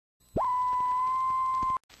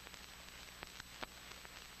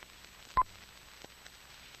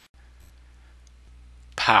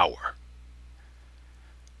power,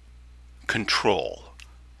 control.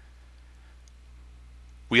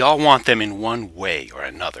 We all want them in one way or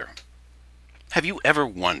another. Have you ever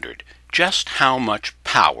wondered just how much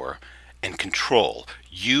power and control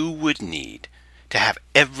you would need to have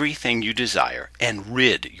everything you desire and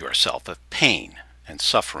rid yourself of pain and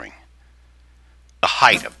suffering? The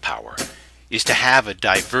height of power is to have a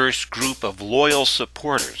diverse group of loyal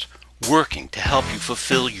supporters working to help you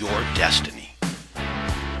fulfill your destiny.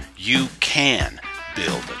 You can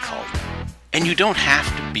build a cult, and you don't have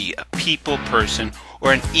to be a people person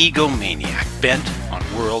or an egomaniac bent on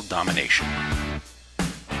world domination.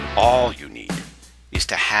 All you need is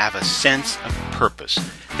to have a sense of purpose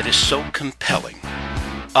that is so compelling,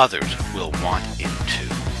 others will want it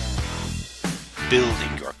too.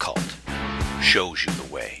 Building your cult shows you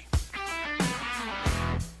the way.